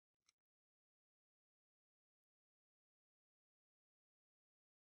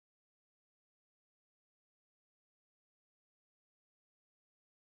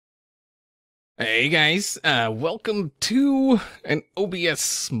Hey guys, welcome to an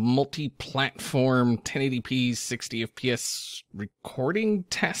OBS multi-platform 1080p 60 FPS recording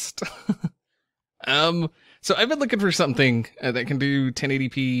test. So I've been looking for something that can do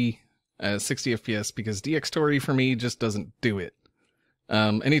 1080p 60 FPS because DxTory for me just doesn't do it.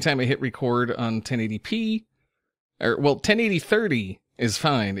 Anytime I hit record on 1080p, 1080-30 is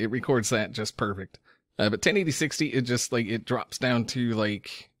fine. It records that just perfect. But 1080-60, it just it drops down to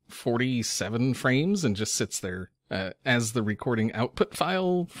 47 frames and just sits there as the recording output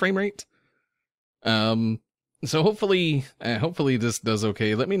file frame rate. So hopefully this does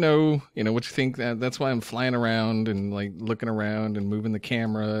okay. Let me know, what you think. That's why I'm flying around and looking around and moving the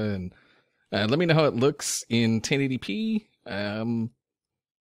camera, and let me know how it looks in 1080p. I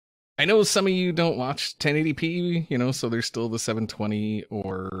know some of you don't watch 1080p, so there's still the 720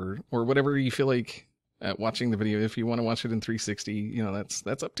 or whatever you feel like watching the video. If you want to watch it in 360,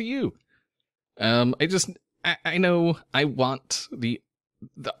 that's up to you. I know I want the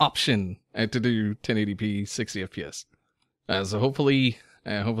option to do 1080p 60 FPS. So hopefully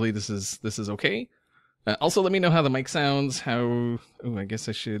this is okay. Also, let me know how the mic sounds. I guess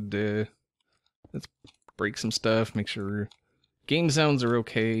I should let's break some stuff. Make sure game sounds are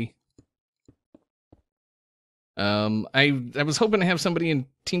okay. I was hoping to have somebody in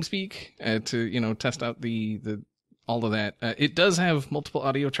TeamSpeak to test out the all of that. It does have multiple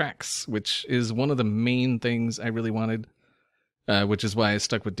audio tracks, which is one of the main things I really wanted, which is why I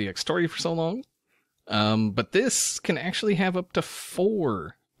stuck with DxTory for so long. But this can actually have up to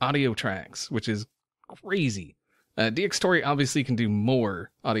 4 audio tracks, which is crazy. DxTory obviously can do more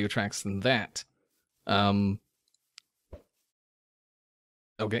audio tracks than that.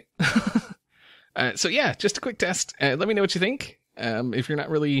 Okay. So yeah, just a quick test. Let me know what you think. If you're not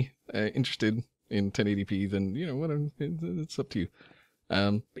really interested in 1080p, then whatever, it's up to you.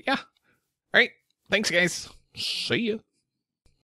 But yeah, all right. Thanks, guys. See ya.